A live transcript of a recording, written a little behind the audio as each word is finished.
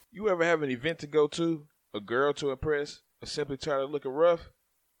You ever have an event to go to, a girl to impress, or simply tired of looking rough?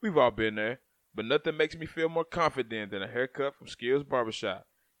 We've all been there, but nothing makes me feel more confident than a haircut from Skills Barbershop.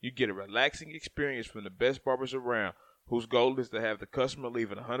 You get a relaxing experience from the best barbers around, whose goal is to have the customer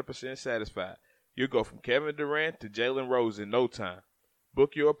leaving 100% satisfied. You'll go from Kevin Durant to Jalen Rose in no time.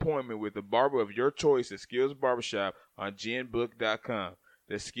 Book your appointment with the barber of your choice at Skills Barbershop on genbook.com.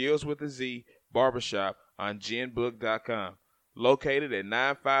 That's Skills with a Z, Barbershop on genbook.com. Located at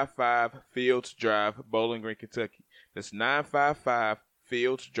 955 Fields Drive, Bowling Green, Kentucky. That's 955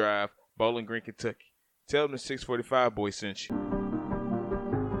 Fields Drive, Bowling Green, Kentucky. Tell them the 645 boy sent you.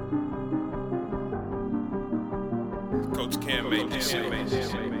 Coach Cam made this shit.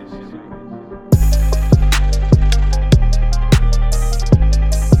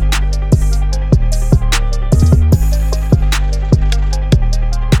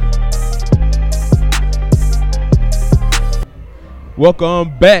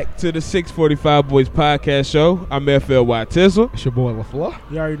 Welcome back to the 645 Boys Podcast Show. I'm FLY Tizzle. It's your boy LaFleur.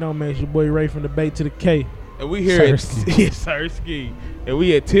 You already know, man. It's your boy Ray from the Bay to the K. And we here at Sirski. And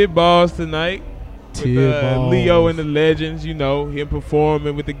we at Tip Balls tonight with Leo and the Legends. You know, him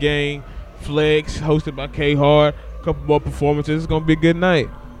performing with the gang. Flex, hosted by K-Hard. A couple more performances. It's going to be a good night.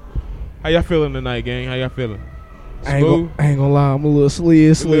 How y'all feeling tonight, gang? How y'all feeling? I ain't gonna lie. I'm a little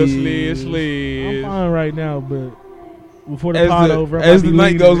slid. I'm fine right now, but before the pod over, as the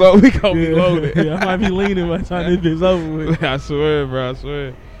night goes on, we gonna be loaded. Yeah, I might be leaning by the time this is over with. I swear, bro. I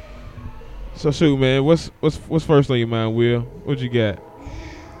swear. So shoot, man. What's first on your mind, Will? What you got?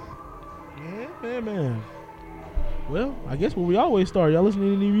 Yeah, man. Well, I guess where we always start. Y'all listening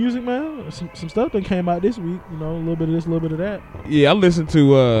to any music, man? Some stuff that came out this week. You know, a little bit of this, a little bit of that. Yeah, I listened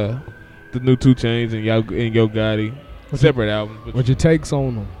to the new 2 Chainz and Yo Gotti separate albums. What's your takes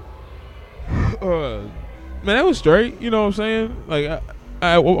on them? Man, that was straight. You know what I'm saying? Like,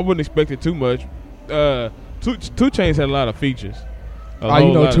 I wouldn't expect it too much. 2 Chainz had a lot of features. You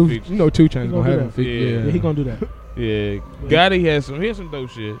know 2 Chainz gonna have them features. Yeah, he gonna do that. Yeah, Gotti has some dope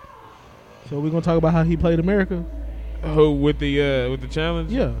shit. So we're gonna talk about how he played America. Who with the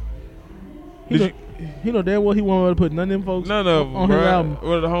challenge? Yeah. He know damn well he wanted to put none of them folks on his album.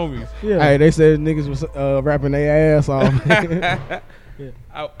 One of the homies. Yeah. Hey, they said niggas was rapping their ass off. Yeah.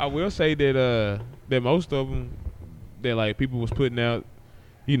 I will say that most of them that like people was putting out,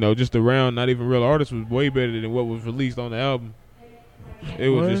 you know, just around not even real artists was way better than what was released on the album. It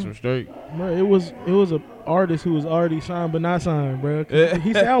was just some straight. Bro, it was a artist who was already signed but not signed, bro.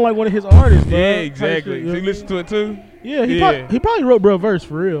 He sounded like one of his artists, bro. Yeah, exactly. So you listen to it too? Yeah, he probably wrote bro a verse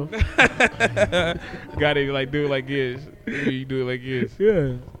for real. Got to like do it like this. You do it like this.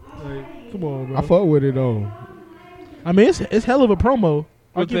 Yeah. Like, come on, bro. I fuck with it though. I mean, it's hell of a promo.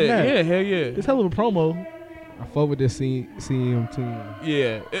 I'll give that. Yeah, hell yeah. It's hell of a promo. I fuck with this CM too.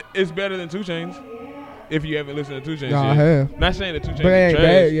 Yeah, it's better than 2 Chainz. If you haven't listened to 2 Chainz, I have. Not saying that 2 Chainz but it ain't trash.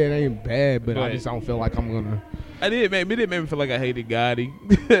 bad. Yeah, it ain't bad. But I just don't feel like I'm gonna. It did make me feel like I hated Gotti.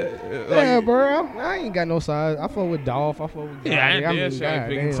 Yeah, bro. I ain't got no size. I fuck with Dolph. I fuck with Gotti. Yeah, I ain't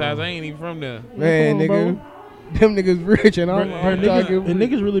picking size. I ain't even from there. Man, nigga. Them niggas rich and I'm talking. And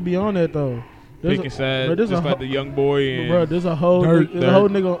niggas really be on that though. Picking sides, just like the young boy and bro. There's a whole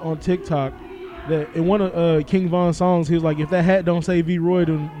nigga on TikTok that in one of King Von's songs, he was like, if that hat don't say V-Roy,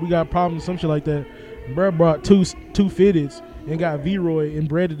 then we got problems, some shit like that. Bro brought two fitteds and got V-Roy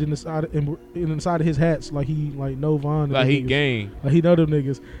embedded in the side of his hats, like he no Von. Like he gang. Like he know them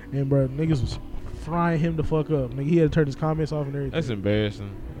niggas, and bro, niggas was frying him the fuck up. Nigga, he had to turn his comments off and everything. That's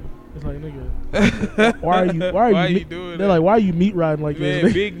embarrassing. It's like, nigga, why are you doing that? Like, why are you meat riding like this?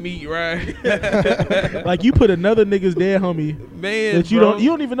 Man, big meat ride. Like you put another nigga's dead homie. Man, that you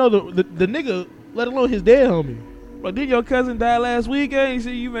don't even know the nigga, let alone his dead homie. But did your cousin die last week? I ain't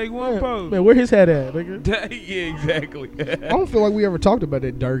see you make one post. Man, where his hat at, nigga? Yeah, exactly. I don't feel like we ever talked about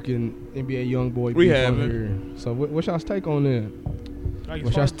that Dirk and NBA YoungBoy. We haven't. So what's y'all's take on that? Like,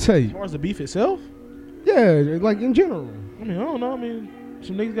 what's y'all's take? As far as the beef itself? Yeah, like in general. I mean, I don't know. I mean,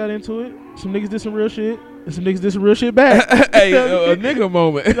 some niggas got into it. Some niggas did some real shit. And some niggas did some real shit back. Hey, a nigga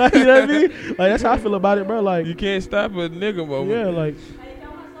moment. Like, you know what I mean? Like, that's how I feel about it, bro. Like, you can't stop a nigga moment. Yeah, like.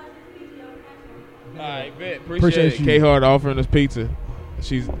 Alright, bet. Appreciate it. K-Hard offering us pizza.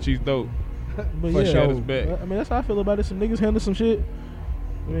 She's dope. But yeah, I mean, that's how I feel about it. Some niggas handle some shit.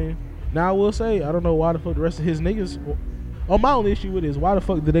 I mean, now I will say, I don't know why the fuck the rest of his niggas. My only issue with it is why the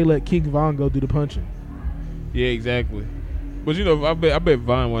fuck did they let King Von go do the punching? Yeah, exactly. But you know, I bet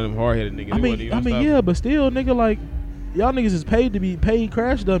Von one of them hard-headed niggas. I mean, yeah, but still, nigga, like, y'all niggas is paid to be paid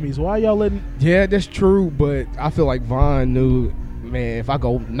crash dummies. Why y'all letting? Yeah, that's true, but I feel like Von knew, man, if I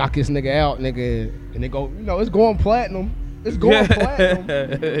go knock this nigga out, nigga, and they go, you know, it's going platinum. It's going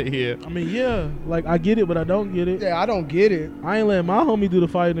platinum. Yeah. I mean, yeah, like I get it, but I don't get it. Yeah, I don't get it. I ain't letting my homie do the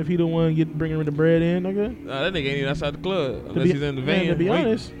fighting if he the one bringing the bread in, nigga. Nah, that nigga ain't even outside the club unless be- he's in the man, van. to be waiting.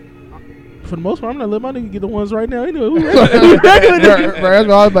 honest, for the most part, I'm not letting my nigga get the ones right now. Anyway, we regular. Bro, that's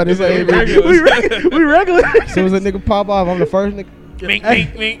what I was about to say. We regular. We regular. As soon as a nigga pop off, I'm the first nigga. Mink,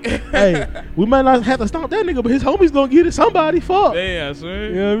 mink, mink. Hey, we might not have to stop that nigga, but his homies gonna get it. Somebody, fuck. Damn, I swear.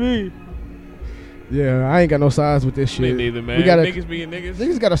 You know what I mean? Yeah, I ain't got no sides with this Me shit. neither, man. We gotta, Niggas being niggas.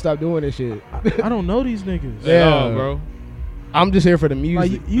 niggas gotta stop doing this shit. I don't know these niggas. Yeah. At all, bro. I'm just here for the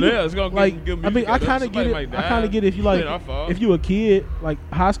music. Like you, Yeah, it's gonna get like good I mean, music I out there. kind of get Somebody it. might I kind die. of get it if you like, Ain't our fault. if you a kid, like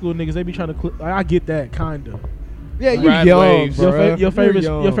high school niggas, they be trying to. Like, I get that kind of. Yeah, you Ride young, waves. bro. Your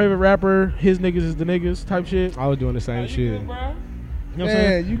favorite rapper, his niggas is the niggas type shit. I was doing the same shit. You know what I'm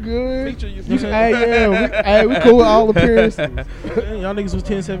Man, saying? you good? Picture You, yourself. hey, we cool with all appearances. Y'all niggas was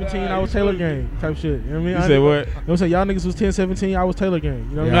 10, 17, I was Taylor Gang type shit. You know what I mean? You said what? You know what I'm saying? Y'all niggas was 10, 17, I was Taylor Gang.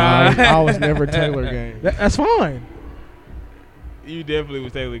 You know what Yeah, I mean? Nah. I was never Taylor Gang. That's fine. You definitely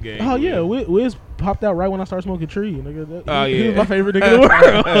was Taylor Gang. Oh yeah, Wiz popped out right when I started smoking tree. Nigga. Oh, He was yeah. my favorite nigga in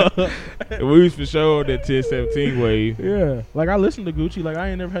the world. We was for sure on that 10-17 wave. Yeah, like I listened to Gucci. Like I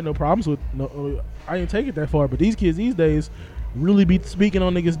ain't never had no problems with. No, I ain't take it that far. But these kids these days really be speaking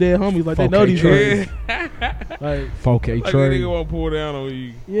on niggas dead homies like they know these Trey. niggas. Like 4K Like a Trey. nigga won't pull down on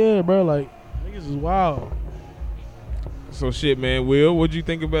you. yeah, bro. Like niggas is wild. So shit, man. Will, what'd you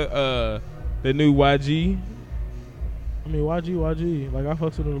think about the new YG? I mean YG. Like I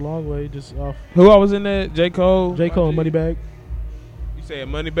fucks with it a long way. Just off Who I was in that? J. Cole? J Cole and YG? Moneybag. You said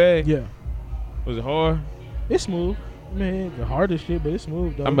Moneybag? Yeah, Was it hard? it's smooth. Man, the hardest shit, but it's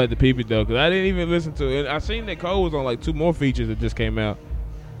smooth though. I'm about to peep it though, cause I didn't even listen to it. And I seen that Cole was on like 2 more features that just came out.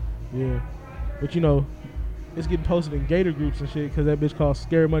 Yeah, but you know, it's getting posted in Gator groups and shit because that bitch called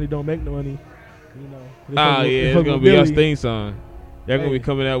 "Scary Money Don't Make No Money." You know. They Ah, fuck with- yeah, they it's fuck gonna with be our Billy. theme song. Y'all gonna Hey. be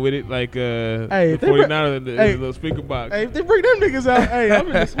coming out with it like Hey, the if they 49er in the hey. little speaker box. Hey, if they bring them niggas out, hey, I'm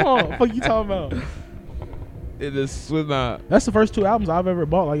in the small. Fuck you talking about? It just was not. That's the first 2 albums I've ever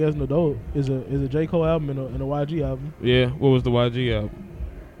bought. Like as an adult, is a J Cole album and a YG album. Yeah, what was the YG album?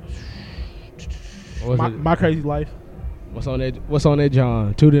 My Crazy Life. What's on that,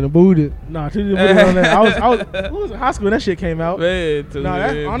 John? Tootin' and Booted. Nah, two didn't put it on that. I was in high school when that shit came out. Man, Nah,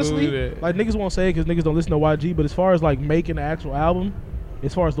 that, honestly, like niggas won't say it because niggas don't listen to YG. But as far as like making the actual album,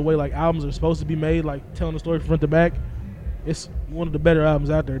 as far as the way like albums are supposed to be made, like telling the story from front to back, it's one of the better albums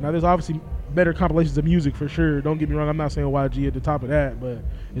out there. Now there's obviously better compilations of music for sure. Don't get me wrong, I'm not saying YG at the top of that, but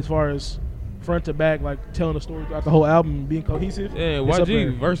as far as front to back, like telling the story throughout the whole album and being cohesive, Yeah, it's up YG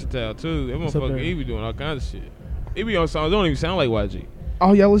there. versatile too. That It's up motherfucker, there. he be doing all kinds of shit. He be on songs that don't even sound like YG.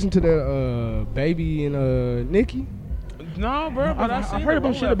 Oh, y'all listen to that Baby and Nicki? No, bro, but I seen heard it about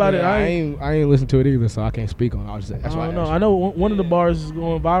roll shit out about there. it. I ain't listened to it either, so I can't speak on it. That's why I I don't know. asked I know one of the bars is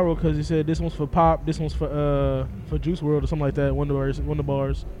going viral because he said this one's for Pop, this one's for Juice WRLD or something like that. One of the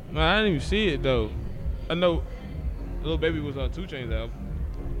bars. No, I didn't even see it though. I know Lil Baby was on 2 Chainz album,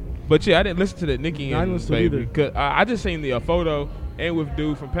 but yeah, I didn't listen to that Nicki No, I and didn't listen to it Baby either. because I just seen the photo and with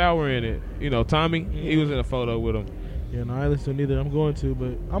dude from Power in it. You know, Tommy, he was in a photo with him. Yeah, no, I ain't listen to neither. I'm going to,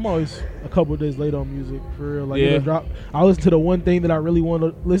 but I'm always a couple of days late on music for real. Like Yeah. it'll drop. I listen to the one thing that I really want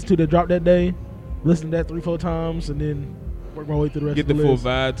to listen to that dropped that day. Listen to that 3-4 times and then work my way through the rest Get of the the full list.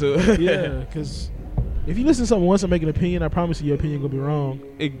 vibe to it. Yeah, because if you listen to something once and make an opinion, I promise you your opinion gonna be wrong.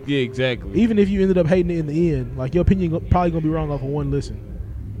 Yeah, exactly. Even if you ended up hating it in the end, like your opinion probably gonna be wrong off of one listen.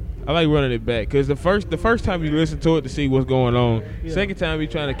 I like running it back because the first time you listen to it to see what's going on. Yeah. Second time you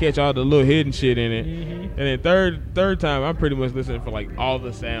trying to catch all the little hidden shit in it, Mm-hmm. and then third time I'm pretty much listening for like all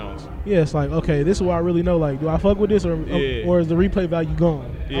the sounds. Yeah, it's like, okay, this is what I really know. Like, do I fuck with this or Yeah. is the replay value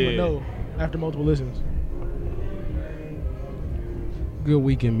gone? I'm Yeah. gonna know after multiple listens. Good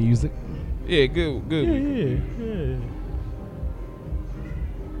weekend music. Yeah, good. Yeah.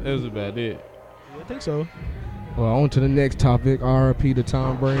 That was about it. I think so. Well, on to the next topic. R.I.P. to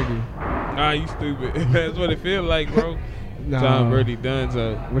Tom Brady. Ah, you stupid. That's what it feel like, bro. Nah, Tom Brady done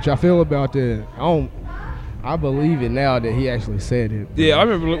so. What y'all feel about that? I believe it now that he actually said it. Yeah, I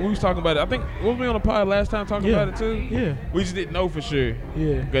remember we was talking about it. I think was we on the pod last time talking Yeah. about it too. Yeah. We just didn't know for sure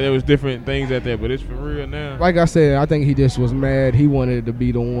Yeah. because there was different things out there, but it's for real now. Like I said, I think he just was mad. He wanted to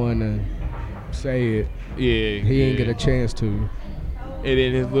be the one to say it. Yeah, He ain't yeah. get a chance to. And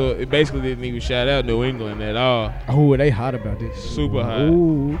then it basically didn't even shout out New England at all. Oh, they hot about this. Super hot.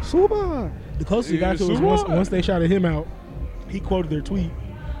 Ooh, super hot. The closest he got to Yeah, was so once they shouted him out, he quoted their tweet.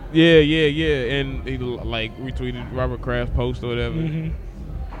 Yeah, and he like retweeted Robert Kraft's post or whatever. Mm-hmm.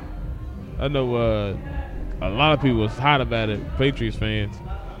 I know a lot of people was hot about it, Patriots fans.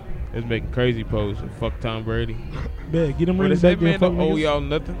 is making crazy posts and fuck Tom Brady. Bet, get them But rings they back say, there. man, Fuck don't owe niggas. y'all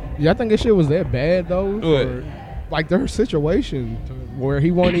nothing. Yeah, I think this shit was that bad though. What? Like their situation where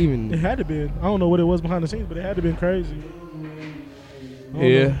he wasn't It even. had to be. I don't know what it was behind the scenes, but it had to been crazy. I don't know. Yeah.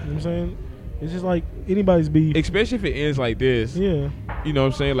 You know what I'm saying? It's just like anybody's beef. Especially if it ends like this. Yeah. You know what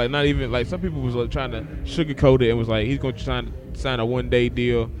I'm saying? Like, not even, like, some people was like, trying to sugarcoat it and was like, he's going to sign a one-day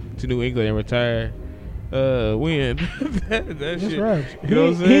deal to New England and retire. When? that That's shit. right. You know what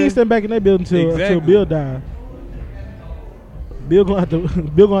I'm saying? He ain't stepping back in that building until Exactly. Bill died. Bill gonna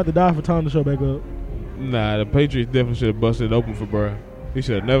have to die for Tom to show back up. Nah, the Patriots definitely should have busted it open for bruh. He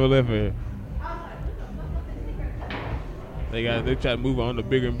should have never left here. They try to move on to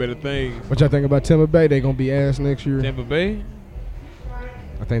bigger and better things. What y'all think about Tampa Bay? They gonna be ass next year. Tampa Bay?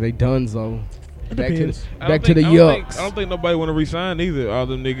 I think they done so. It Back to depends. the yucks. I don't think nobody want to resign either. All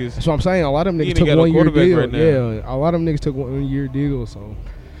them niggas. That's what I'm saying. A lot of them He niggas ain't took got no 1 year quarterback deal. right now. Yeah, a lot of them niggas took 1 year deal. So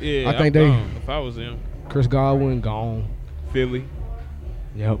Yeah, I think I'm they- gone. If I was him, Chris Godwin gone. Philly.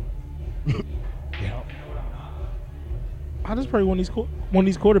 Yep. I just pray one of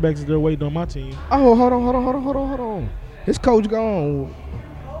these quarterbacks is there waiting on my team. Oh, hold on. His coach gone.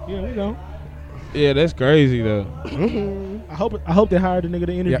 Yeah, we know. Yeah, that's crazy though. I hope they hired the nigga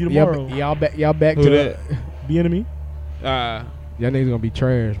to interview tomorrow. Y'all back Who to that? The enemy. Y'all niggas gonna be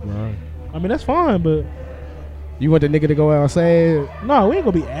trash, bro. I mean that's fine, but You want the nigga to go outside? no, we ain't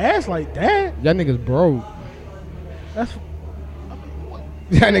gonna be ass like that. Y'all niggas broke. That's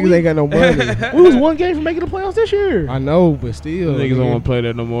Y'all niggas ain't got no money. we was one game from making the playoffs this year. I know, but still. Niggas don't nigga. want to play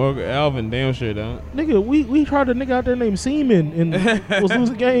that no more. Alvin damn sure don't. Nigga, we tried a nigga out there named Seaman and was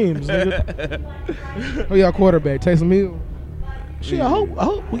losing games. Nigga. Who y'all quarterback? Taysom Hill? Shit, I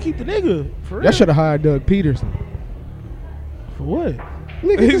hope we keep the nigga. For real. Y'all should have hired Doug Peterson. For what?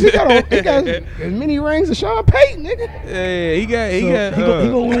 Nigga, 'cause he got as many rings as Sean Payton, nigga. Yeah, he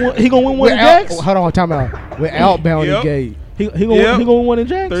got. He gonna win one in Jacks. Hold on, time out. Without Bounty Yep. Gate. He gonna win one in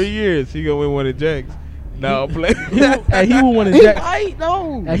Jacks. 3 years. He gonna win one of Jacks. No, play. He won one in He Jacks. might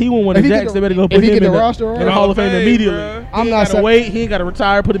though. He won one If in he get Jacks. the- They better go if put he him get in the the roster right. in the Hall of Fame immediately. bruh. I'm He not ain't gotta sa- wait. He ain't gotta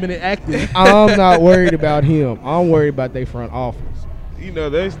retire. Put him in the active. I'm not worried about him. I'm worried about their front office. You know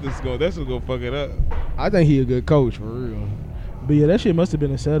that's what's gonna fuck it up. I think he a good coach for real. But yeah, that shit must have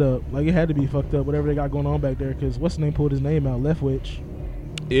been a setup. Like it had to be fucked up. Whatever they got going on back there. Because what's his name pulled his name out. Leftwich.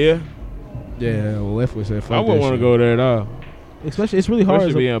 Yeah, Yeah, Leftwich said fuck I wouldn't want to go there at all. Especially, it's really hard.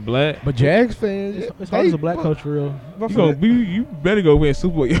 Especially As a, being black. But Jags fans, it's hard as a black coach for real. You better go win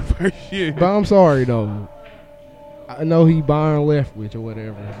Super Bowl your first year. But I'm sorry though. I know he Byron Leftwich or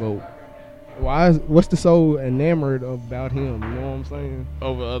whatever, but what's the so enamored about him? You know what I'm saying?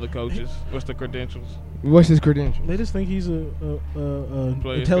 Over other coaches. What's the credentials? What's his credentials? They just think he's a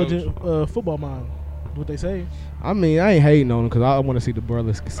Player's intelligent football mind. What they say. I mean, I ain't hating on him because I want to see the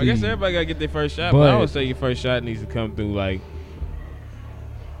brothers succeed. I guess everybody gotta get their first shot, but But- I would say your first shot needs to come through like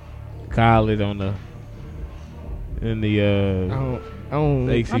college in the I don't.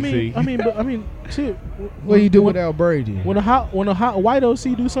 ACC. I mean, shit. What do you do when, without Brady? when a hot white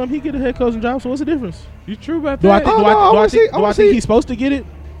OC do something, he get a head coaching job. So what's the difference? You true about Do I that? think? Oh, Do no, I I wanna see- I think wanna see- he's supposed to get it?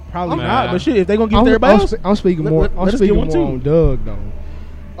 Probably Nah. not. But shit, if they gonna give it to everybody else, I'm speaking more. I'm let us speaking get one more too. on Doug though.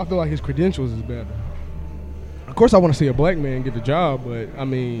 I feel like his credentials is better. Of course, I want to see a black man get the job, but I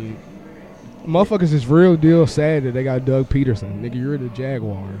mean, motherfuckers is real deal sad that they got Doug Peterson. Nigga, you're the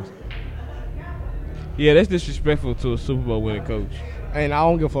Jaguars, Yeah, that's disrespectful to a Super Bowl winning coach. and I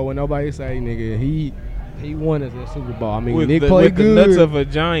don't give a fuck what nobody say. Nigga, he won us a Super Bowl. I mean, With Nick the played nuts good of a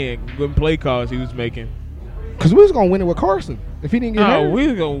giant, good play calls he was making. because we was gonna win it with Carson if he didn't get Oh, hurt. we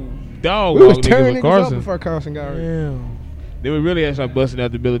was gonna dog We was walk tearing niggas niggas with up Carson. before Carson got hurt. damn, Then we really had to start busting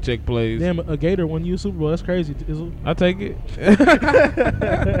out the Belichick plays. damn, a Gator won you a Super Bowl. That's crazy. I take it.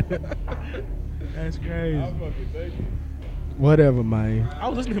 That's crazy. Whatever, man. I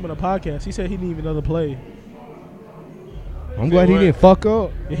was listening to him on a podcast. He said he didn't even know the play. I'm glad he what? didn't fuck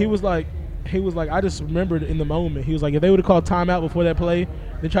up. And he was like, I just remembered in the moment. He was like, if they would have called timeout before that play,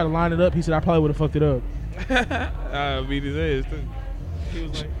 they tried to line it up. He said, I probably would have fucked it up. I beat his ass too. He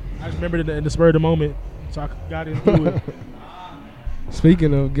was like, I just remembered it in the spur of the moment, so I got into it.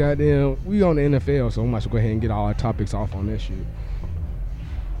 Speaking of goddamn, we on the NFL, so we might as well go ahead and get all our topics off on this shit.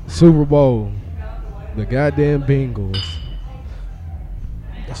 Super Bowl, the goddamn Bengals.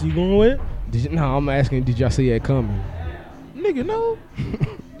 That's you going with? No, I'm asking, did y'all see it coming? Nigga, no.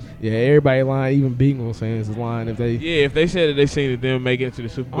 Yeah, everybody lying, even Bengals fans is lying if they. Yeah, if they said that they seen them make it to the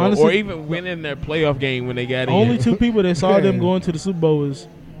Super Bowl, Honestly, or even win in their playoff game when they got in. Only two people that saw them Yeah. going to the Super Bowl was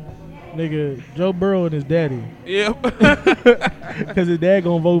Nigga, Joe Burrow and his daddy. Yep. Because his dad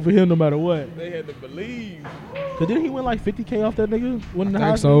gonna vote for him no matter what. They had to believe. Cause didn't he win like 50K off that nigga? Winning the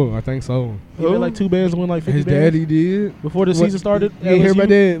I Heisman? think so. He made like 2 bands and won like 50 His bands daddy did. before the season started. You ain't hear LSU? about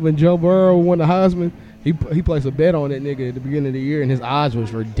that? When Joe Burrow won the Heisman, he placed a bet on that nigga at the beginning of the year, and his odds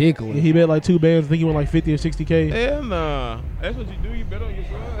was ridiculous. Yeah, he bet like 2 bands. I think he won like 50 or 60K. Hell nah. That's what you do. You bet on your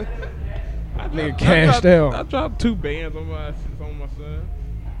son. Nigga cashed out. I dropped 2 bands on my son.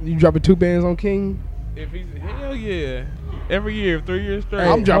 You dropping 2 bands on King? If he's hell yeah, every year, 3 years straight.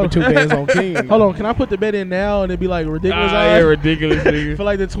 I'm dropping 2 bands on King. Hold on, can I put the bet in now and it be like ridiculous? Yeah, ridiculous, nigga. For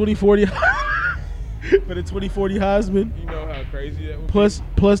like the 2040 for the 2040 Heisman. You know how crazy that would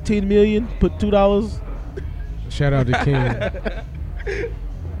Plus 10 million. Put $2. Shout out to King.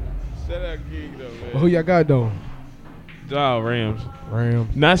 Shout out King though, man. But who y'all got though? Oh, Rams.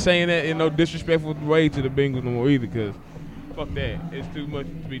 Rams. Not saying that in no disrespectful way to the Bengals no more either, because fuck that. It's too much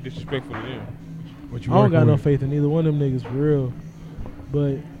to be disrespectful to them. What you I don't got working no with? faith in either one of them niggas for real.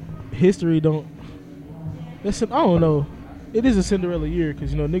 But history don't. Listen, I don't know. It is a Cinderella year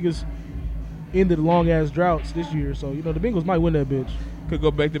because, you know, niggas ended long ass droughts this year. So, you know, the Bengals might win that bitch. Could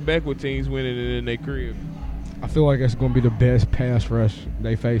go back to back with teams winning it in their crib. I feel like it's gonna be the best pass rush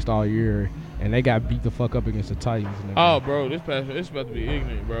they faced all year, and they got beat the fuck up against the Titans. Nigga. Oh, bro, this pass it's about to be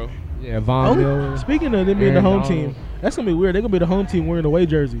ignorant, bro. Yeah, Von Miller. Speaking of them being the Aaron home Donald. team, that's going to be weird. They're going to be the home team wearing away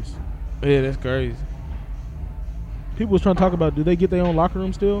jerseys. Yeah, that's crazy. People was trying to talk about, do they get their own locker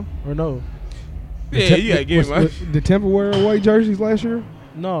room still or no? Yeah, you gotta give him. Did Tampa wear away jerseys last year?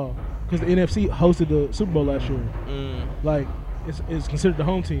 No, because the NFC hosted the Super Bowl last year. Like, it's considered the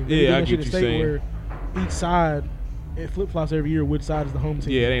home team. They Yeah, do I that get shit what in you're state saying. where each side, it flip-flops every year which side is the home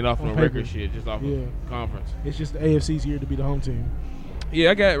team. Yeah, it ain't off on no paper. record shit, just off Yeah. of conference. It's just the AFC's year to be the home team. Yeah,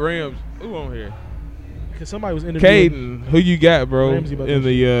 I got Rams. Who on here? Because somebody was interviewing. Caden, who you got, bro, Ramsey about in that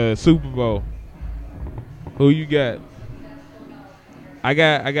the Super Bowl? Who you got? I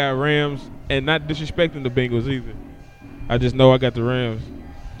got Rams, and not disrespecting the Bengals either. I just know I got the Rams.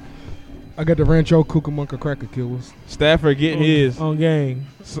 I got the Rancho Cucamonga Cracker Killers. Stafford getting his. On gang.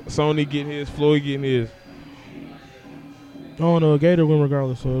 Sony getting his. Floyd getting his. I don't know. Gator win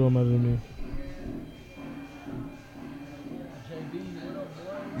regardless, so it don't matter to me.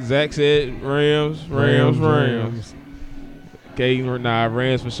 Zach said Rams. Caden, nah,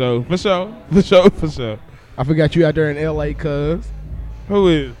 Rams for sure. For sure. I forgot you out there in L.A. Cuz. Who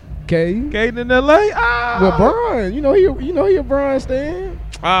is? Caden. Caden in L.A.? Ah. Well, Brian, you know he a Brian stan.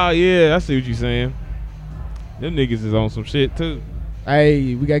 Oh, yeah, I see what you're saying. Them niggas is on some shit, too.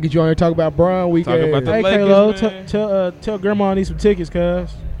 Hey, we gotta get you on here and talk about Brian weekend. Talk about the Hey, Lakers, Kalo, man. tell Grandma I need some tickets,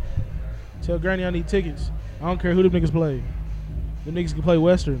 cuz. Tell Granny I need tickets. I don't care who them niggas play. Them niggas can play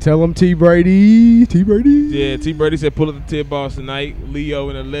Western. Tell him T. Brady. Yeah, T. Brady said pull up the tip balls tonight. Leo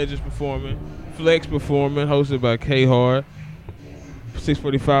and the Legends performing. Flex performing, hosted by K Hard.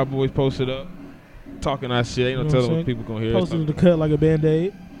 645 boys posted up. Talking our shit. Ain't no You know what telling I'm what people gonna hear. Posted the cut like a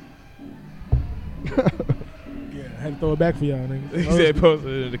Band-Aid. Yeah, I had to throw it back for y'all, niggas. He said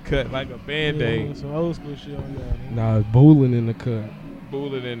posted in the cut like a Band-Aid. Yeah, some old school shit on y'all, nigga. Nah, it's booling in the cut.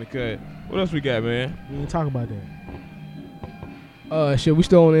 Bullet in the cut. What else we got, man? We ain't talk about that. Shit, we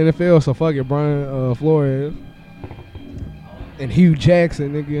still on the NFL, so fuck it. Brian Flores and Hugh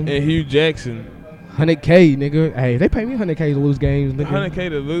Jackson, nigga. And Hugh Jackson. 100K, nigga. Hey, they pay me 100K to lose games, nigga. 100K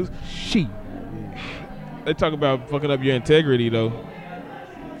to lose. Shit. They talk about fucking up your integrity, though.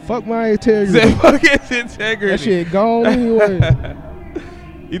 Fuck my integrity. Say fuck his integrity. That shit gone anyway.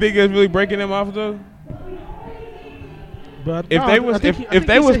 You think it's really breaking them off, though? But If no, they I was think if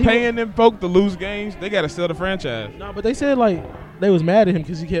they he was said he paying them folk to lose games, they gotta sell the franchise. No, but they said like they was mad at him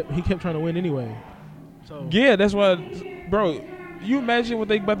because he kept trying to win anyway. So Yeah, that's why, bro. You imagine what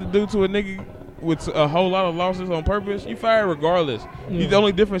they about to do to a nigga with a whole lot of losses on purpose? You fire regardless. Yeah. The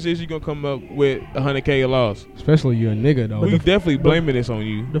only difference is you gonna come up with 100K a loss. Especially you a nigga, though. We definitely blaming this on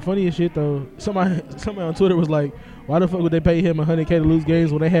you. the funniest shit though, somebody on Twitter was like, "Why the fuck would they pay him 100K to lose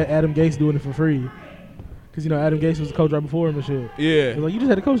games when they had Adam Gase doing it for free?" Because you know Adam Gase was the coach right before him and shit. Yeah. Like you just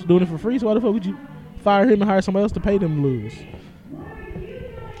had a coach doing it for free, so why the fuck would you fire him and hire somebody else to pay them to lose?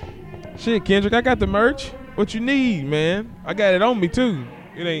 Shit, Kendrick, I got the merch. What you need, man? I got it on me too.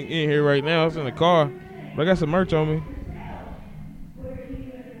 It ain't in here right now. It's in the car, but I got some merch on me.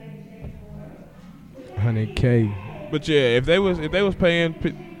 100K. But yeah, if they was paying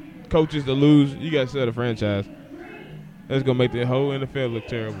coaches to lose, you gotta sell the franchise. That's gonna make the whole NFL look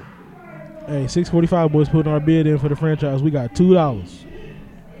terrible. Hey, 645 boys putting our bid in for the franchise. We got $2.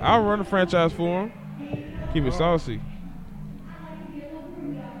 I'll run the franchise for him. Keep it saucy.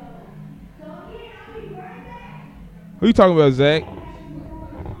 Who you talking about, Zach?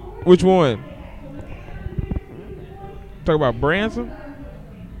 Which one? Talk about Branson?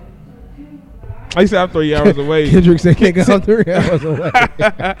 I said I'm 3 hours away. Kendrick said, "Nigga, I'm 3 hours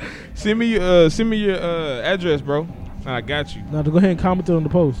away." Send me your address, bro. I got you. Now to go ahead and comment it on the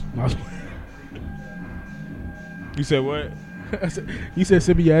post. You said what? You said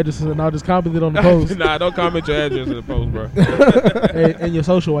send me your address and I'll just comment it on the post. Nah, don't comment your address in the post, bro. and your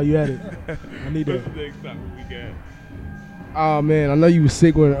social while you at it. I need What's that. the next topic we got? Oh man, I know you was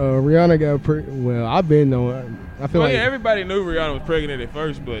sick when Rihanna got pregnant. Well, I've been though. I feel like everybody knew Rihanna was pregnant at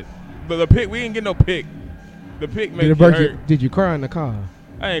first, but the pic, we didn't get no pic. The pic made me hurt. Did you cry in the car?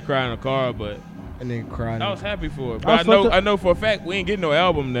 I ain't crying in the car, but And then cried. I was happy for it. But I know for a fact we ain't getting no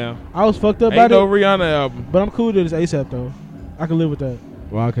album now. I was fucked up Ain't about no it. Rihanna album. But I'm cool with this ASAP though. I can live with that.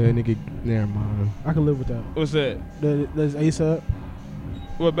 Well, okay, nigga, never mind. I can live with that. What's that? That's ASAP.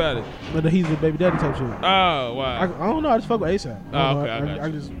 What about it? But he's a baby daddy type shit. Oh, wow. I don't know. I just fuck with ASAP. Oh, okay, I got I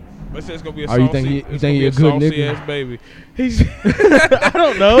you. just. Let's say it's gonna be a Oh, saucy. you think he a good nigga? Ass baby. He's. I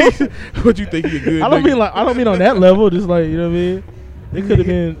don't know. What you think he a good? I don't nigga? mean on that level. Just like, you know what I mean. It could have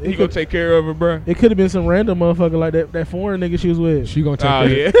been. He gonna take care of her, bro. It could have been some random motherfucker like that foreign nigga she was with. She gonna take Oh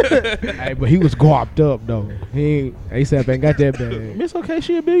care. yeah. Hey, but he was guapped up though. He ain't ASAP ain't got that bad. It's okay.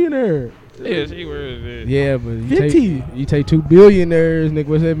 She a billionaire. Yeah, she wears it. Yeah, but 50. you take 2 billionaires, nigga.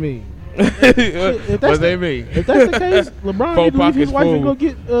 What's that mean? What they mean? If that's the case, LeBron Four need to leave his pockets wife and full. go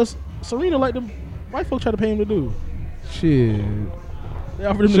get Serena like the white folk try to pay him to do. Shit. They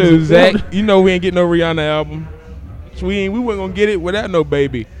offered him So to Zach, you know we ain't getting no Rihanna album. So we wasn't gonna get it without no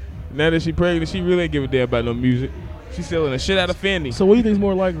baby. Now that she pregnant, she really ain't give a damn about no music. She's selling the shit out of Fendi. So what do you think is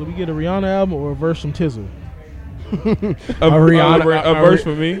more likely? We get a Rihanna album or a verse from Tizzle? a verse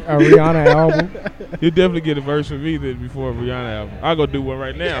for me. A Rihanna album. You definitely get a verse from me than before a Rihanna album. I'll go do one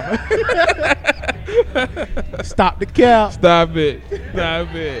right now. Stop the cap. Stop it.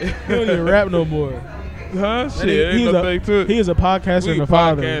 Stop it. He don't even rap no more. Huh? Shit, ain't no thing to it. He is a podcaster We and a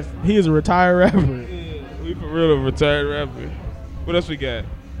father. podcast. He is a retired rapper. We for real a retired rapper. What else we got?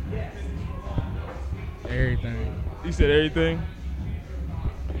 Everything. You said everything?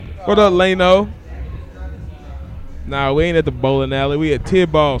 What up, Lano? Nah, we ain't at the bowling alley. We at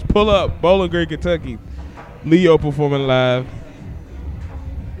Tidballs. Pull up. Bowling Green, Kentucky. Leo performing live.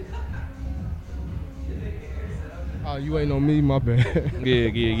 Oh, you ain't on me, my bad.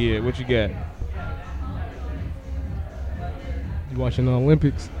 Yeah. What you got? You watching the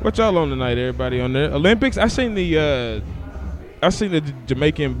Olympics? What y'all on tonight, everybody on there? Olympics? I seen the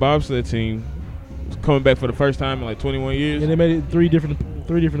Jamaican bobsled team coming back for the first time in like 21 years. And they made it three different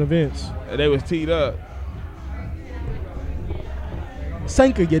events. And they was teed up.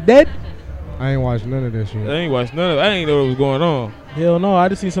 Sanka, you dead? I ain't watched none of that shit. I ain't watched none of it. I ain't know what was going on. Hell no. I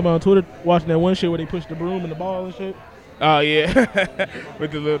just seen somebody on Twitter watching that one shit where they pushed the broom and the ball and shit. Oh, yeah.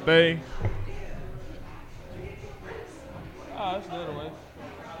 With the little thing. Oh, that's the other way.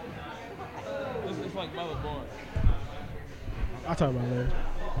 It's like motherboard. I'll talk about it later.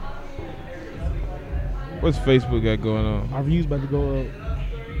 What's Facebook got going on? Our views about to go up.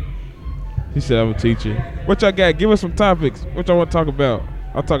 He said I'm a teacher. What y'all got? Give us some topics. What y'all want to talk about?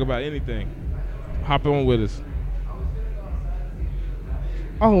 I'll talk about anything. Hop on with us.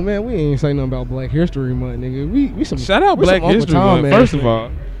 Oh man, we ain't say nothing about Black History Month, nigga. We some Shout out we some Black Uncle History Tom Month. ass First of nigga.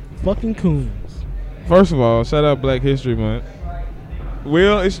 all, Fucking coons. shout out Black History Month.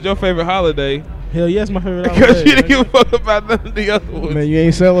 Will, it's your favorite holiday. Hell yes, my favorite Because holiday. you didn't give a fuck about none of the other ones. Man, you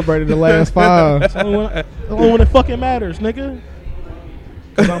ain't celebrated the last 5. It's the only one that fucking matters, nigga.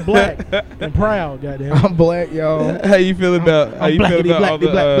 Cause I'm black and proud, goddamn. I'm black, y'all. How you feel about I'm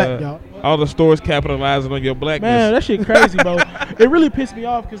black, y'all. all the stores capitalizing on your blackness? Man, that shit crazy, bro. It really pissed me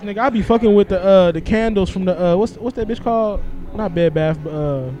off because nigga, I be fucking with the candles from the what's that bitch called? Not Bed Bath,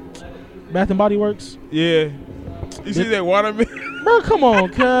 but Bath and Body Works. Yeah. You see that watermelon? Bro, come on,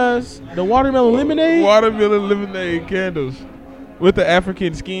 cuz the watermelon lemonade. Watermelon lemonade candles with the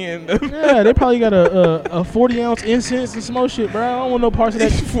African skin. Yeah, they probably got a 40-ounce incense and some more shit, bro. I don't want no parts of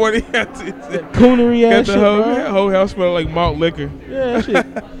that 40 ounces. coonery Got ass the shit, bro. whole house smell like malt liquor. Yeah, that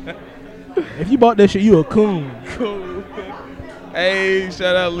shit. If you bought that shit, you a coon. Cool. Hey,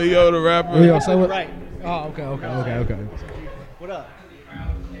 shout out Leo the rapper. Leo, say what? Right. Oh, okay. What up?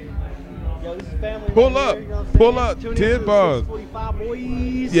 Yo, this is family. Pull right up. here, you know what I'm Pull saying? up. Tune 10 into bars. 645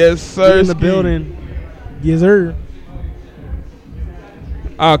 boys. Yes, sir. We in the building. Yes, sir.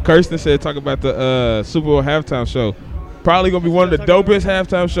 Kirsten said talk about the Super Bowl halftime show. Probably gonna be one of the dopest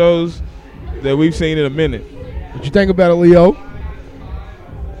halftime shows that we've seen in a minute. What you think about it, Leo?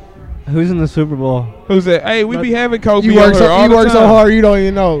 Who's in the Super Bowl? Who said, "Hey, we be having Kobe You on work her all the so time." hard, you don't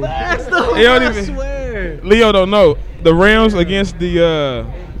even know. That's the They don't I even- swear. Leo don't know. The Rams against the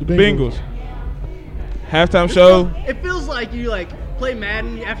Bengals. Bengals. Halftime show. It feels like you like play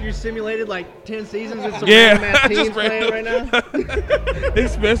Madden after you simulated like 10 seasons with some Yeah, random ass just teams playing right now.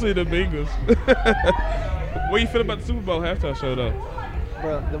 Especially the Bengals. What you feel about the Super Bowl halftime show though?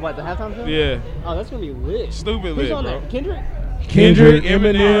 Bro, the halftime show? Yeah, Oh, that's gonna be lit. stupid Who's lit, on bro. that? Kendrick? Kendrick,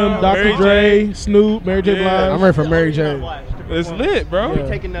 Eminem, Eminem, Mary Dr. Dre, Snoop, Mary J. Yeah. Blige. I'm ready for Mary J. It's lit, bro. Yeah.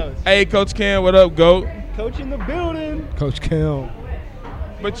 Taking notes. Hey, Coach Cam, what up, GOAT? Coach in the building. Coach Cam.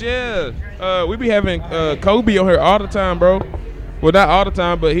 But yeah, we be having Kobe on here all the time, bro. Well, not all the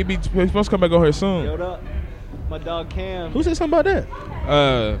time, but he's supposed to come back on here soon. Yod up. My dog Cam. Who said something about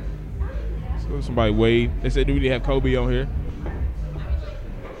that? Somebody Wade. They said we need to have Kobe on here.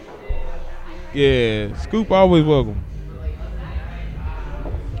 Yeah, Scoop always welcome.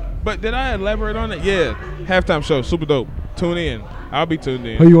 But did I elaborate on it? Yeah, halftime show, super dope. Tune in. I'll be tuned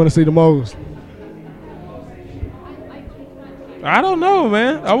Who in. you want to see the most? I don't know,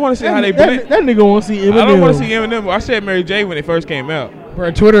 man. I want to see how they blend. That nigga want to see Eminem. I don't want to see Eminem. I said Mary J when it first came out.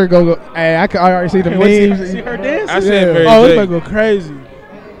 Bro, Twitter go. Hey, I already see the Can't wait to memes. see her dance. I said Mary Oh, J. it's gonna go crazy.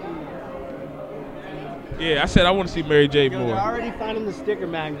 Yeah, I said I want to see Mary J Yo, they're more. already finding the sticker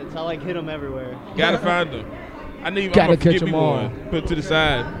magnets. I like hit them everywhere. Gotta find them. I need. Gotta I'm gonna catch give me 'em all. one. Put it to the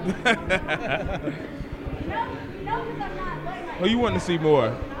side. Who you want to see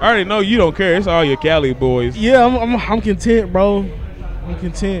more? I already know you don't care. It's all your Cali boys. Yeah, I'm content, bro. I'm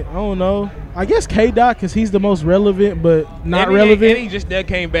content. I don't know. I guess K-Dot because he's the most relevant, but not And he- relevant. And he just that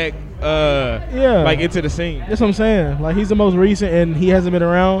came back. Yeah. Like into the scene. That's what I'm saying. Like he's the most recent, and he hasn't been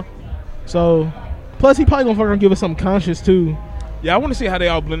around. So, plus he probably gonna fucking give us something conscious too. Yeah, I want to see how they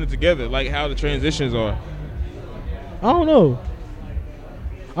all blended together, like how the transitions are. I don't know.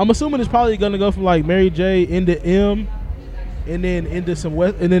 I'm assuming it's probably gonna go from like Mary J into M, and then into some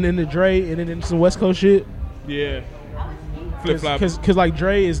West, and then into Dre, and then into some West Coast shit. Yeah. Flip flop. Cause like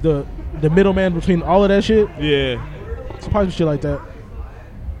Dre is the middleman between all of that shit. Yeah. So probably some shit like that.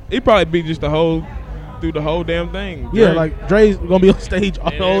 He'd probably be just through the whole damn thing. Yeah, Dre. like Dre's gonna be on stage all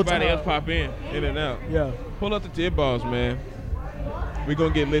And the whole time. everybody else pop in and out. Yeah. Pull up the tip balls, man. We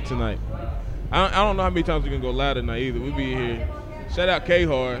gonna get lit tonight. I don't know how many times we gonna go live tonight either. We be here. Shout out K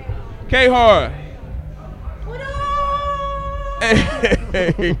Hard. K Hard.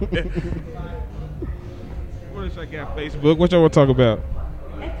 Hey. What else I got? Facebook. What y'all want to talk about?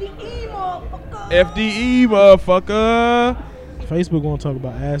 FDE, motherfucker. Facebook gonna talk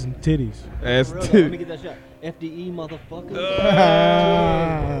about ass and titties. Ass For real, though, let me titty. get that shot. FDE, motherfucker.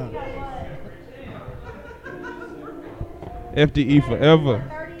 FDE forever.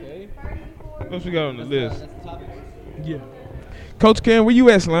 Okay. What else we got on the list? That's the topic. Yeah. Coach Cam, where you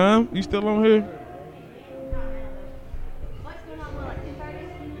at, Slime? You still on here?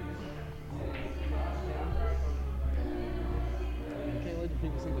 Can't let the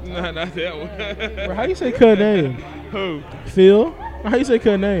people see the Nah, not that one. Bro, how you say cut name? Who? Phil? How you say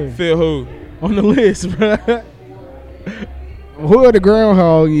cut name? Phil who? On the list, bro. Who are the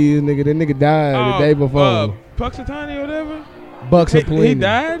groundhog is, nigga? That nigga died the day before. Puxatani or whatever? Bucks and He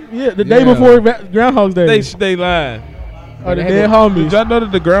died? Yeah, the day Yeah. before Groundhog's Day. They lied. Or the They dead had homies. Did y'all know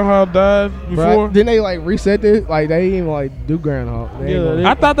that the groundhog died before? Didn't they like reset this? Like they didn't even like do groundhog. They ain't Yeah, gonna- they-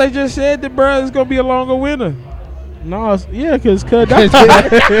 I thought they just said that, bro, it's going to be a longer winter. No, yeah, because Cut died.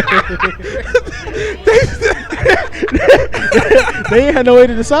 They ain't had no way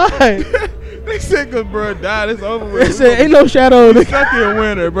to decide. They said because bro died, it's over with. They said ain't no shadow. It's stuck in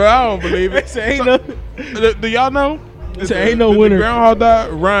winter, bro. I don't believe it. They said ain't no. Do y'all know? They said ain't no Did winter. the groundhog die?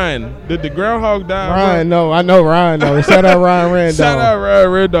 Ryan. Did the groundhog die? Ryan, no, I know Ryan though. Shout out Ryan Randolph. Shout out Ryan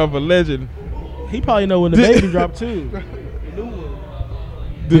Randolph, a legend. He probably know when the baby dropped too.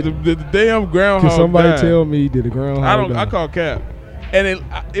 Did the damn groundhog Can somebody die? tell me did the groundhog? I don't. die? I call cap. And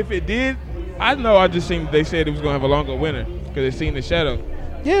if it did, I know. I just seen they said it was gonna have a longer winter because they seen the shadow.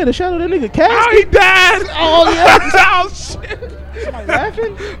 Yeah, the shadow that nigga Oh, cast. he died! Oh yeah! Oh shit! Somebody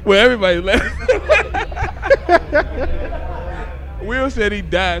laughing. Well, everybody left. Will said he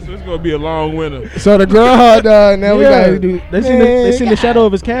died, so it's gonna be a long winter. So the groundhog died. Now we Yeah, gotta do. They seen the shadow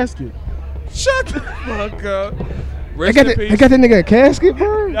of his casket. Shut the fuck up. They Rest got, in they peace. got that nigga a casket,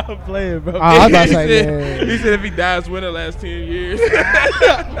 bro. I'm playing, bro. I was about to he, say, said, man. he said if he dies within the last 10 years.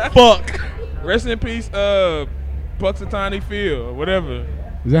 Fuck. Rest in peace, Puxatani Phil, or whatever.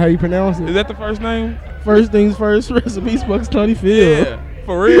 Is that how you pronounce Is it? that the first name? First things first. Recipes Bucks Tony Field. Yeah,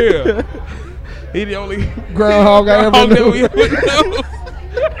 for real. He the only Groundhog I ever groundhog that knew. we ever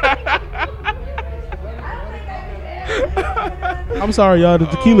knew. I'm sorry, y'all. The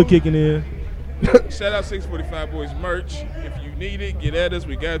tequila kicking in. Shout out 645 Boys merch. If you need it, get at us.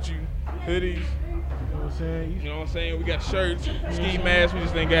 We got you. Hoodies. saying? You know what I'm saying? We got shirts, ski masks. We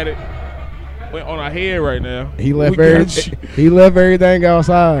just ain't got it on our head right now. He left We got he left everything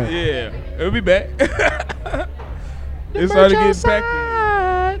outside. Yeah, it'll be back. It's starting to get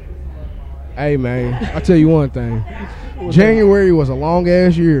back. Hey man, I tell you one thing. January was a long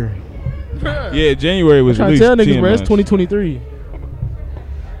ass year. Yeah, January was at Trying to least tell 10 niggas, bro, it's months. 2023.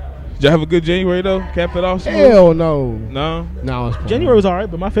 Did y'all have a good January though? Cap it off. Smooth? Hell no. No. No, it's January was alright,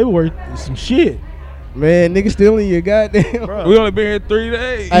 but my February is some shit. Man, nigga still in your goddamn. Bro. We only been here 3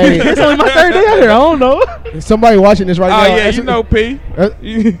 days. Hey. It's only my third day out here. I don't know. Somebody watching this right Oh now. yeah, that's you who- know P.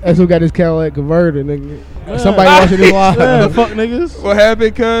 That's who got his Cadillac converted, nigga. Somebody watching this live. Yeah, fuck niggas. What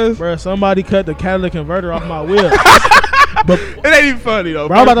happened, cuz? Bro, somebody cut the catalytic converter off my whip. But It ain't even funny though.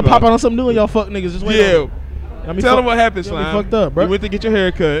 bro, I'm about to first of pop all. out on something new and y'all fuck niggas. Just wait Yeah. on it. Got me Tell fuck- them what happened, got me Slime. fucked up, bro. You went to get your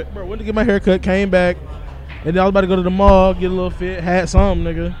hair cut. Bro, went to get my hair cut, came back, and then I was about to go to the mall, get a little fit, had some,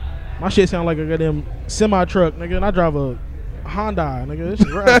 nigga. My shit sound like a goddamn semi truck, nigga, and I drive a Honda, nigga. This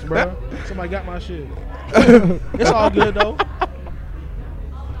shit raps, bro. Somebody got my shit. It's all good though.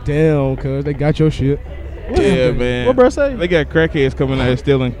 Damn, cuz they got your shit. Yeah, man. What bro say? They got crackheads coming out here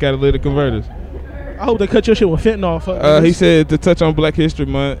stealing catalytic converters. I hope they cut your shit with fentanyl. Fuck He niggas. said to touch on Black History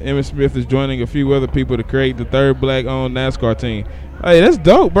Month, Emmitt Smith is joining a few other people to create the third black-owned NASCAR team. Hey, that's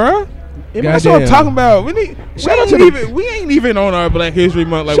dope, bro. That's what I'm Goddamn. talking about. We ain't even on our Black History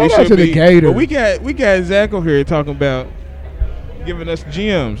Month like we Shout out should to the be. Gator. But we got Zach over here talking about giving us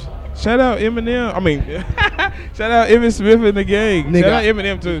gems. Shout out Eminem. I mean, shout out Emmitt Smith and the gang. Nigga, Shout out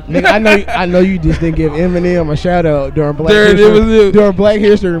Eminem too. Nigga, I know you just didn't give Eminem a shout out during Black There it History was it. during Black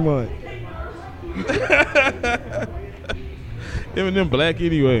History Month. Eminem black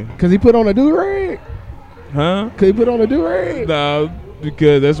anyway, Cause he put on a do-rag. huh? Cause he put on a do-rag. No,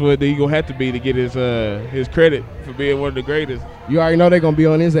 because that's what he gonna have to be to get his credit for being one of the greatest. You already know they gonna be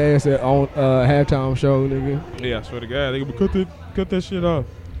on his ass on halftime show, nigga. Yeah, I swear to God, they gonna cut that shit off.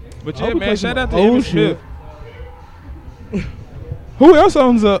 But I yeah, hope we man, play shout some out to old Emmitt Smith. Who else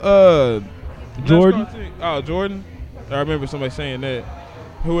owns a Jordan. NASCAR team? Oh, Jordan. I remember somebody saying that.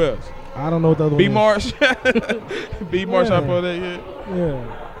 Who else? I don't know what the other B one Marsh. B Marsh Yeah. up on that yet? is.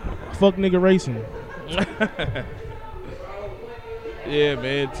 Yeah. Fuck nigga racing. Yeah,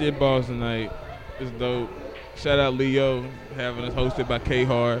 man, 10 balls tonight. It's dope. Shout out Leo having us hosted by K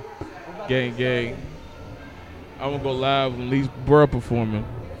Hard. Gang. I'm gonna go live when Lee's bruh performing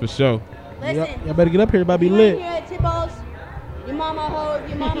for sure. Listen, Y'all better get up here, about to be you ain't lit. here at Tibos. Your mama a hoe,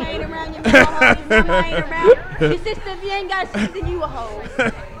 your mama ain't around, your mama a hoe, your mama ain't around. Your sister, if you ain't got a sister, you a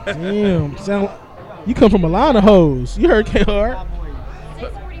hoe. Damn, sound you come from a line of hoes. You heard K Hard.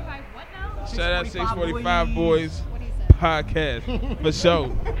 645 what now? Shout out 645 Boys Podcast for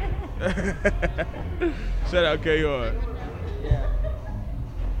sure. Shout out K Hard.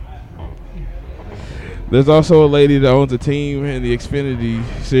 There's also a lady that owns a team in the Xfinity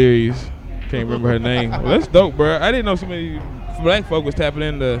series. Can't remember her name. Well, that's dope, bro. I didn't know so many black folk was tapping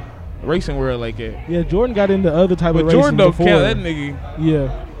in the racing world like that. Yeah, Jordan got into other type But of racing Jordan don't before. count. That nigga,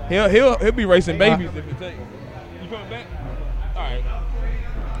 Yeah. he'll be racing babies if it takes. You coming back? All right.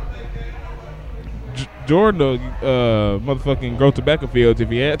 Jordan motherfucking grow tobacco fields if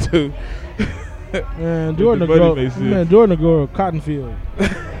he had to. Man, Jordan the will money grow. makes sense. Man, Jordan will grow a cotton field.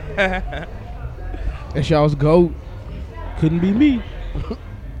 That's y'all's GOAT, Couldn't be me.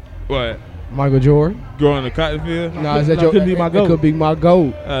 What? Michael Jordan. Growing a cotton field? Nah, is that Nah, your? couldn't be my it GOAT. could be my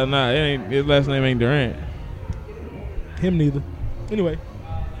GOAT. Nah, it ain't. His last name ain't Durant. Him neither. Anyway,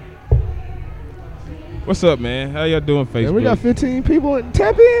 What's up, man? How y'all doing, Facebook? Man, we got 15 people.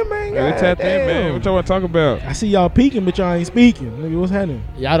 Tap in, man. Hey, we tapped in, man. Goddamn. What y'all want to talk about? I see y'all peeking, but y'all ain't speaking. Nigga, what's happening?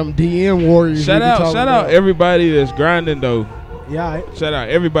 Y'all them DM warriors. Shout we be out talking about. everybody that's grinding though. Yeah, all right. Shout out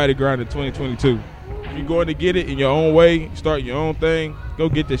everybody grinding 2022. If you're going to get it in your own way, start your own thing, go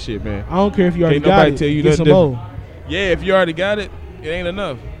get this shit, man. I don't care if you already Can't got nobody it. tell you Get some nothing more. Yeah, if you already got it, it ain't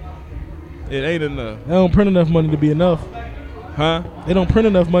enough. It ain't enough. They don't print enough money to be enough. Huh? They don't print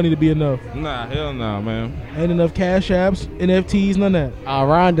enough money to be enough. Nah, hell nah, man. Ain't enough cash apps, NFTs, none of that.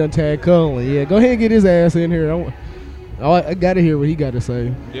 Ryan done tagged Cullen. Yeah, go ahead and get his ass in here. I got to hear what he got to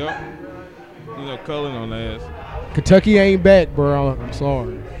say. Yep. You know, Cullen on the ass. Kentucky ain't back, bro. I'm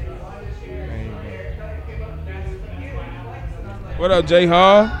sorry. What up, J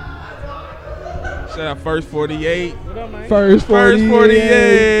Hall? Shout out First 48. First 48. First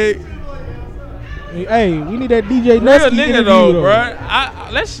 48. Hey, we need that DJ Real Nusky nigga interview, though, though.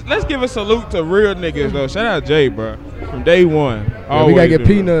 bro. Let's give a salute to real niggas though. Shout out Jay, bro. From day one. Yeah, we got to get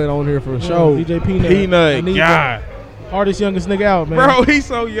Peanut on here for Yeah, sure. DJ Peanut. I Peanut, need God. the hardest, youngest nigga out, man. Bro, he's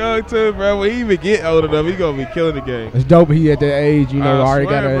so young too, bro. When he even get old enough, he gonna be killing the game. It's dope he at that age, you know, I already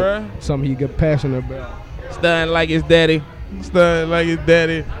swear, got bruh. something he get passionate about. Stunned like his daddy. Stunned like his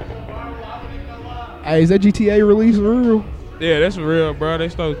daddy. Hey, is that GTA release for real? Yeah, that's real, bro. They're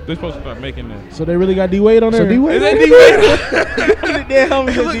supposed to start making that. So they really got D-Wade on there? So D-Wade? Is that D-Wade? Damn,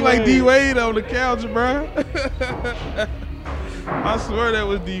 It looked like D-Wade on the couch, bro. I swear that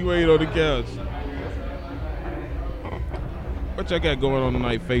was D-Wade on the couch. What y'all got going on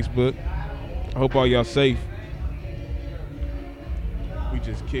tonight, Facebook? I hope all y'all safe. We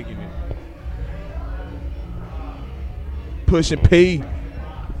just kicking it. Pushing P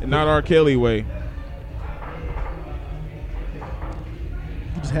and not R. Kelly way.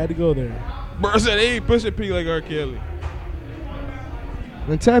 You just had to go there. Bro said he ain't pushing P like R. Kelly.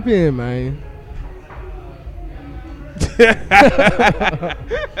 Then tap in, man.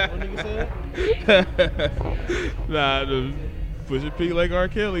 Nah, the pushing P like R.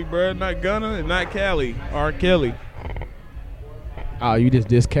 Kelly, bro. Not Gunna and not Cali. R. Kelly. Oh, you just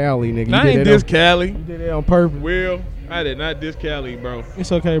diss Cali, nigga. I ain't diss Cali. You did that on purpose. Will, I did not diss Cali, bro.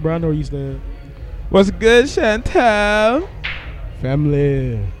 It's okay, bro. I know where you stand. What's good, Chantal?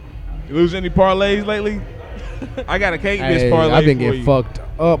 Family. You lose any parlays lately? I got a cake miss Hey, parlay I've been for getting you. fucked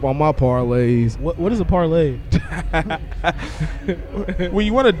up on my parlays. What is a parlay? When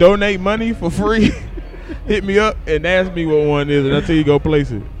you want to donate money for free, hit me up and ask me what one is, and I'll tell you go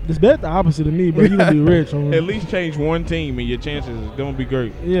place it. It's bet the opposite of me, bro. You gonna be rich. At least change one team, and your chances is gonna be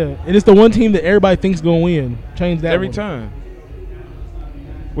great Yeah, and it's the one team that everybody thinks gonna win. Change that every one. time.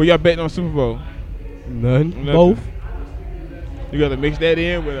 Well, y'all betting on Super Bowl? None. Nothing. Both. You got to mix that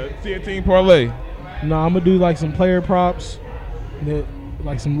in with a 10-team parlay. No, I'm gonna do like some player props, that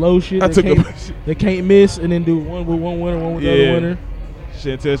like some low shit I that took they can't miss, and then do one with one winner, one with the other winner.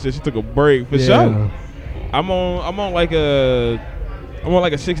 Chantel said she took a break for Yeah. sure. I'm on like a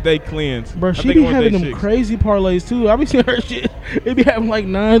 6-day cleanse. Bro, I she think be I'm on having day them 6. crazy parlays too. I be seeing her shit. They be having like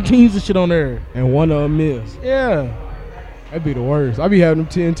 9 teams and shit on there. And one of them miss. Yeah. That'd be the worst. I be having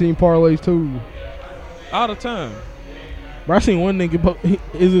them 10-team parlays too. all the time. Bro, I seen one nigga,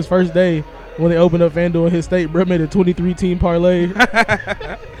 it's his first day when they opened up FanDuel in his state. Bro made a 23-team parlay.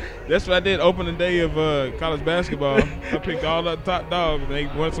 That's what I did opening day of college basketball. I picked all the top dogs, and they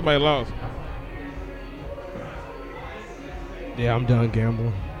won. Somebody lost. Yeah, I'm done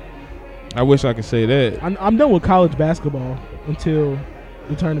gambling. I wish I could say that. I'm done with college basketball until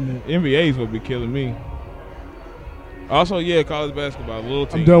the tournament. NBA's what be killing me. Also, yeah, college basketball, little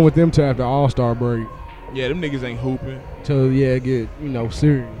team. I'm done with them till after All-Star break. Yeah, them niggas ain't hooping. Till get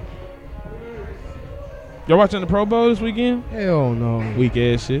serious. Y'all watching the Pro Bowl this weekend? Hell no. Weak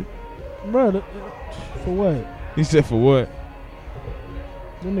ass shit. Bro, for what? He said for what?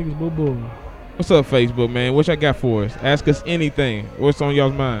 Them niggas boo-boo. What's up, Facebook, man? What y'all got for us? Ask us anything. What's on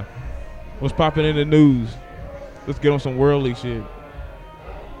y'all's mind? What's popping in the news? Let's get on some worldly shit.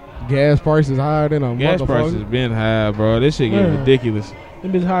 Gas prices higher than a Gas motherfucker. prices been high, bro. This shit getting Man. ridiculous.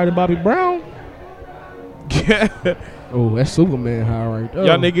 Them bitches higher than Bobby Brown. Oh, that's Superman high right there.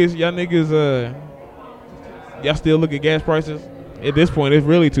 Y'all niggas, y'all still look at gas prices? At this point, it's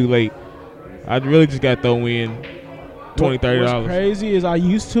really too late. I really just got to throw in $20, $30. What's crazy is I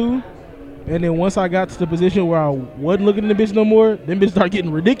used to, and then once I got to the position where I wasn't looking at the bitch no more, them bitches start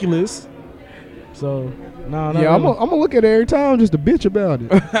getting ridiculous. So, nah. Yeah, I'm gonna look at it every time just to bitch about it.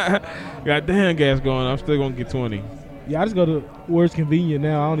 Got damn gas going. I'm still gonna get 20. Yeah, I just go to where it's convenient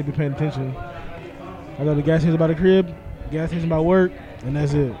now. I don't even pay attention. I go to gas station by the crib, gas station by work, and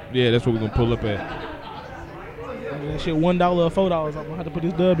that's it. Yeah, that's what we're gonna pull up at. And that shit $1 or $4. I'm gonna have to put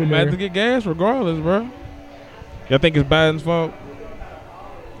this dub in We have to there. get gas regardless, bro. Y'all think it's Biden's fault?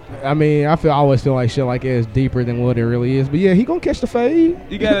 I mean, I always feel like shit like that is deeper than what it really is. But yeah, he gonna catch the fade.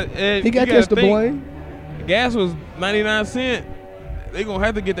 You gotta. He got to catch the blame. Gas was 99 cents. They gonna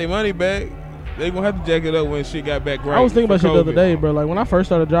have to get their money back. They gonna have to jack it up when shit got back right. I was thinking for about shit the other COVID. day, bro. Like when I first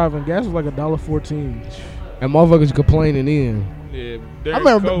started driving, gas was like $1.14. And motherfuckers complaining in. Yeah, I during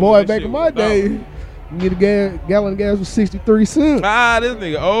remember, COVID, boy, that back shit in was my dope. day, you get a gallon of gas was 63 cents. Ah, this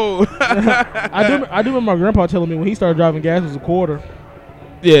nigga old. I do remember my grandpa telling me when he started driving gas it was $0.25.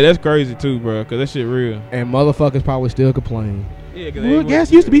 Yeah, that's crazy too, bro. Cause that shit real. And motherfuckers probably still complain. Yeah, cause Well,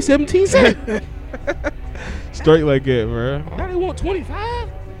 gas used to be 17 cents. straight like that, bro. Now they want 25.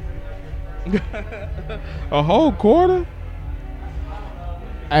 A whole quarter?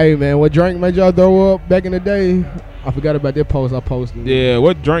 Hey, man, what drink made y'all throw up back in the day? I forgot about that post I posted. Yeah.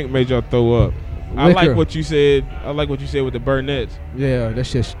 What drink made y'all throw up? I Liquor. like what you said. I like what you said with the Burnett's. Yeah, that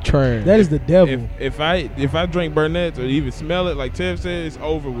shit's trash. That is the devil. If I drink Burnett's or even smell it, like Tev said, it's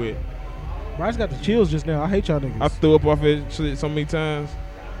over with. Bro, I just got the chills just now. I hate y'all niggas. I threw up off it shit so many times.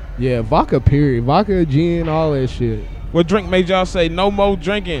 Yeah, vodka, period. Vodka, gin, all that shit. What drink made y'all say no more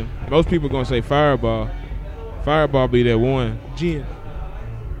drinking? Most people gonna say Fireball. Fireball be that one. Gin.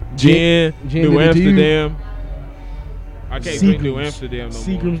 Gin, Gin New did it to you? Amsterdam. I can't drink New Seagram's. Amsterdam no more.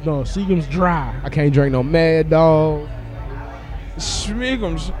 Seagram's, no. Seagram's dry. I can't drink no Mad Dog.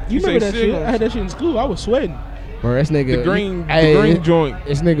 Schmiggums. You say remember that shit? Seagram's? I had that shit in school. I was sweating. Bro, this nigga. The green Hey, joint.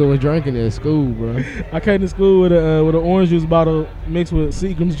 This nigga was drinking at school, bro. I came to school with an orange juice bottle mixed with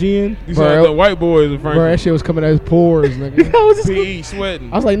Seagram's gin. You Bro, sound like the white boys in Bro, that Franklin. shit was coming out his pores, nigga. I was just PE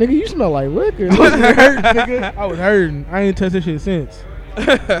sweating. I was like, nigga, you smell like liquor. I was hurting. I ain't touched that shit since.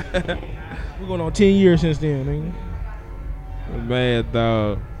 We're going on 10 years since then, nigga. Mad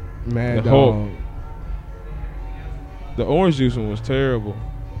dog. Mad The Dog. Hulk. The orange juice one was terrible.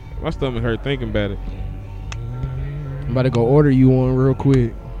 My stomach hurt thinking about it. I'm about to go order you one real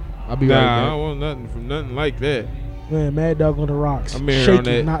quick. I'll be Nah, I right don't want nothing from nothing like that. Man, Mad Dog on the rocks. I'm in here Shaking, on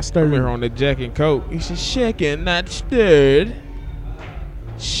that. not I'm stirring. here on that Jack and Coke. He said, shaking, not stirred.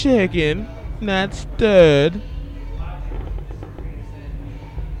 Shaking, not stirred.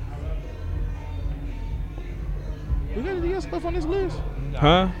 You got stuff on this list?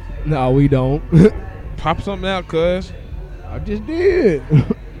 Huh? back. No, we don't. Pop something out, cuz. I just did.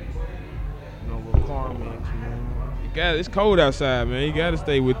 No little Carmex, man. It's cold outside, man. You gotta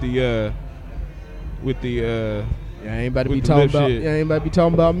stay with the Yeah, I ain't about to With be the talking lip about. shit. Yeah, I ain't about to be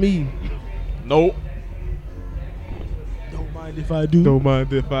talking about me. nope. Don't mind if I do. Don't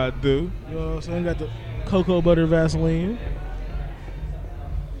mind if I do. You know what I'm saying? Got the cocoa butter Vaseline.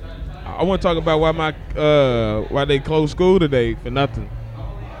 I want to talk about why they closed school today for nothing.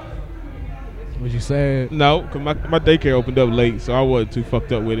 What you said? No, cause my daycare opened up late, so I wasn't too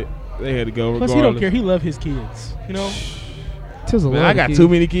fucked up with it. They had to go Plus, regardless. he don't care. He love his kids. You know? Tis a Man, lot I of got kids. too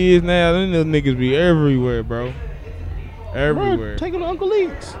many kids now. Them little niggas be everywhere, bro. Everywhere. Bro, take him to Uncle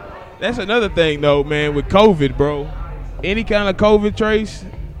Leaks. That's another thing, though, man. With COVID, bro, any kind of COVID trace,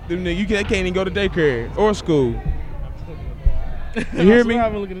 them niggas, they can't even go to daycare or school. You hear me?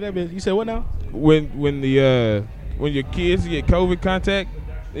 I'm looking at that bitch. You said what now? When your kids get COVID contact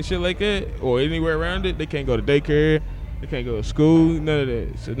and shit like that, or anywhere around it, they can't go to daycare, they can't go to school, none of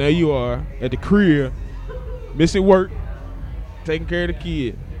that. So now you are at the crib, missing work, taking care of the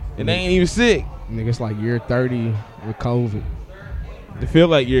kid, and they ain't even sick. Nigga, it's like year 30 with COVID. They feel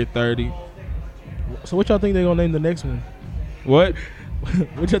like you're 30. So what y'all think they gonna name the next one? What?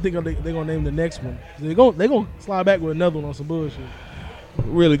 What y'all think they gonna name the next one? They gonna slide back with another one on some bullshit.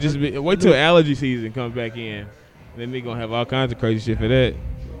 Really, just wait till allergy season comes back in. Then they gonna have all kinds of crazy shit for that.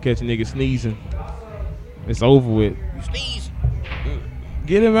 Catch a nigga sneezing. It's over with. You sneeze.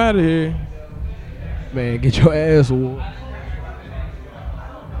 Get him out of here. Man, get your ass whooped.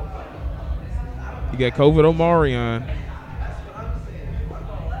 You got COVID on Marion.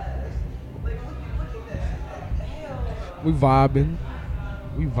 We vibing.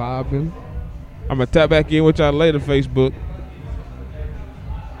 We vibing. I'm gonna tap back in with y'all later, Facebook.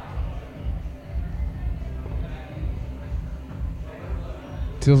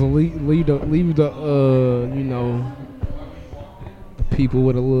 Tizzle, leave the you know, the people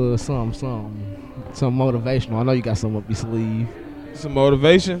with a little something motivational. I know you got something up your sleeve. Some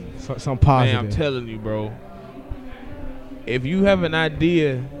motivation. Something positive. Man, I'm telling you, bro. If you have an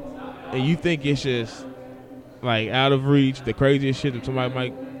idea and you think it's just like out of reach, the craziest shit that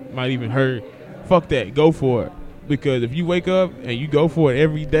somebody might even heard, fuck that. Go for it. Because if you wake up and you go for it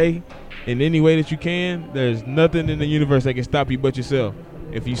every day in any way that you can, there's nothing in the universe that can stop you but yourself.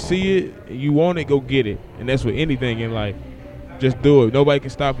 If you see it and you want it, go get it. And that's with anything in life. Just do it. Nobody can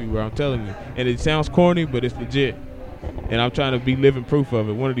stop you, bro. I'm telling you. And it sounds corny, but it's legit. And I'm trying to be living proof of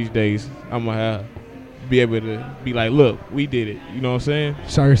it. One of these days, I'm going to be able to be like, look, we did it. You know what I'm saying?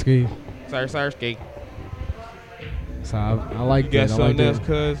 Sarsky. Sarsky. So I like You that. got I like something else, that.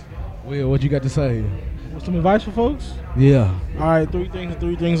 cuz? Will, what you got to say? Want some advice for folks? Yeah. All right, three things and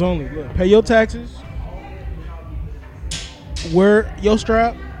three things only. Look, pay your taxes, wear your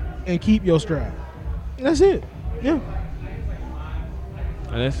strap, and keep your strap. That's it. Yeah.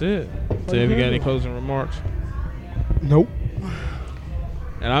 And that's it. So if you got any closing remarks. Nope.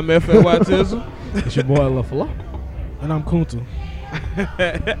 And I'm FLY Tizzle. It's your boy LaFla. And I'm Kunta.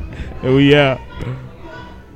 And we out.